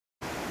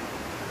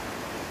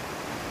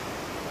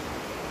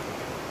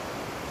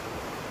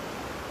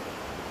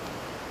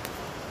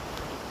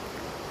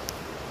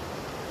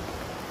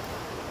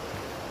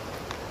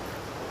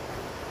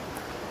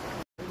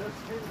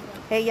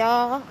Hey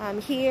y'all, I'm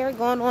here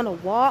going on a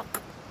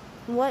walk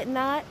and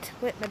whatnot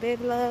with my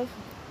baby love,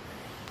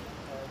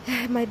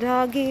 my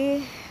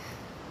doggy.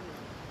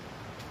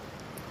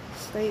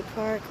 State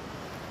park.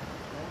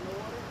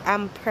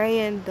 I'm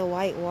praying the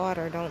white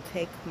water don't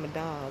take my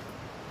dog.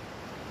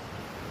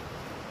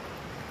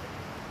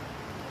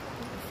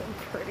 So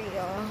pretty,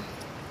 y'all.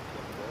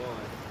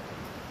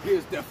 He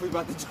is definitely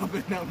about to jump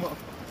in that motherfucker.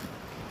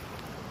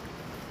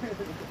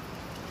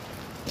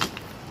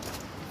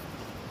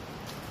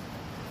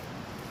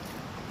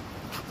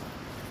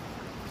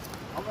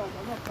 I'm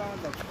gonna find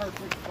the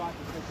perfect spot to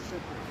take a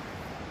picture.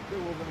 Then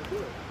we're gonna do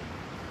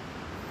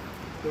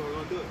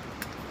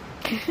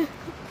it.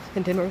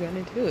 And then we're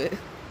gonna do it.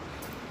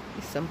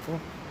 It's simple.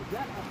 Is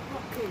that a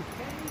fucking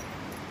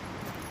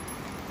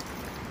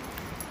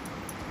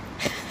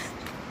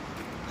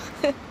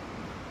cave?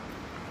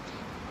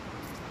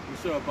 You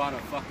should have bought a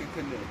fucking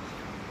canoe.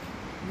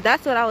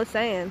 That's what I was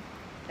saying.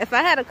 If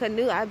I had a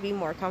canoe, I'd be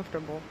more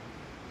comfortable.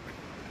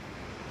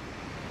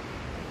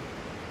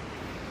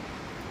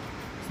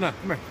 Snap,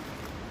 come here.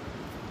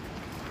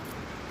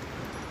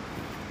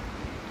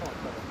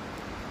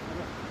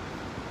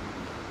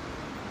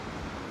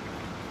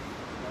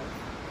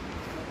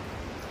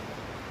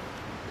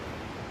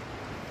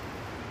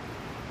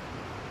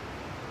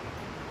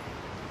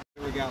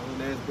 We got when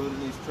they was building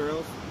these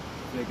trails,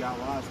 they got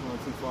lost going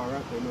too far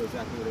up. They knew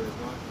exactly where they was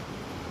going.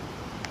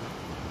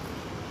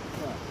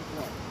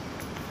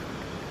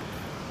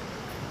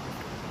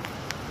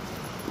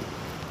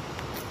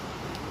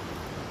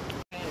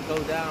 And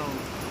go down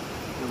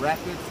the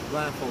rapids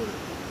blindfolded.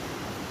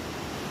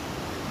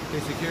 In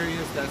case you're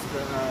curious, that's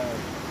the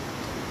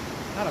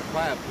not a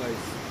quiet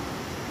place.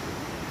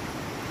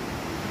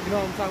 You know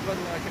what I'm talking about?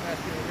 When I can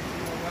ask you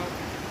about.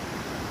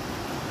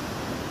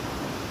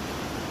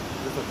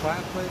 There's a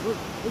quiet place.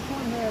 Which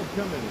one had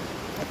coming?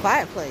 A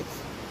quiet place.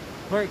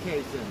 Bird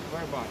cage in,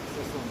 bird box.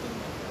 That's what I'm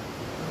thinking about.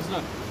 It's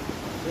not.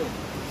 Really.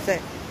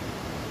 Sit.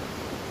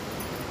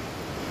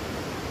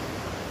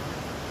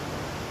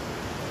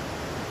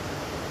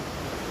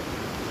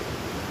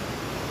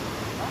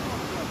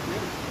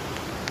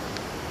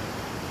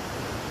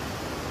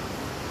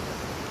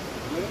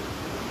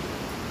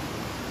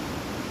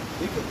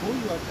 He could pull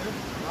you up there.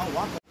 I'll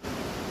walk up.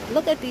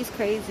 Look at these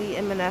crazy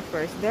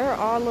MNFers. They're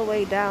all the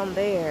way down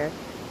there.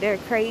 They're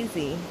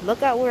crazy.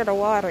 Look at where the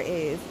water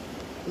is.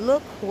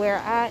 Look where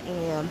I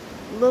am.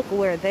 Look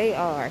where they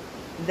are.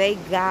 They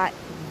got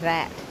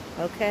that.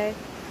 Okay?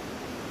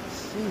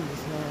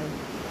 Jeez, man.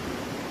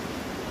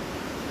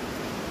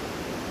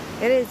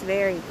 It is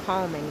very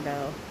calming,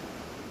 though.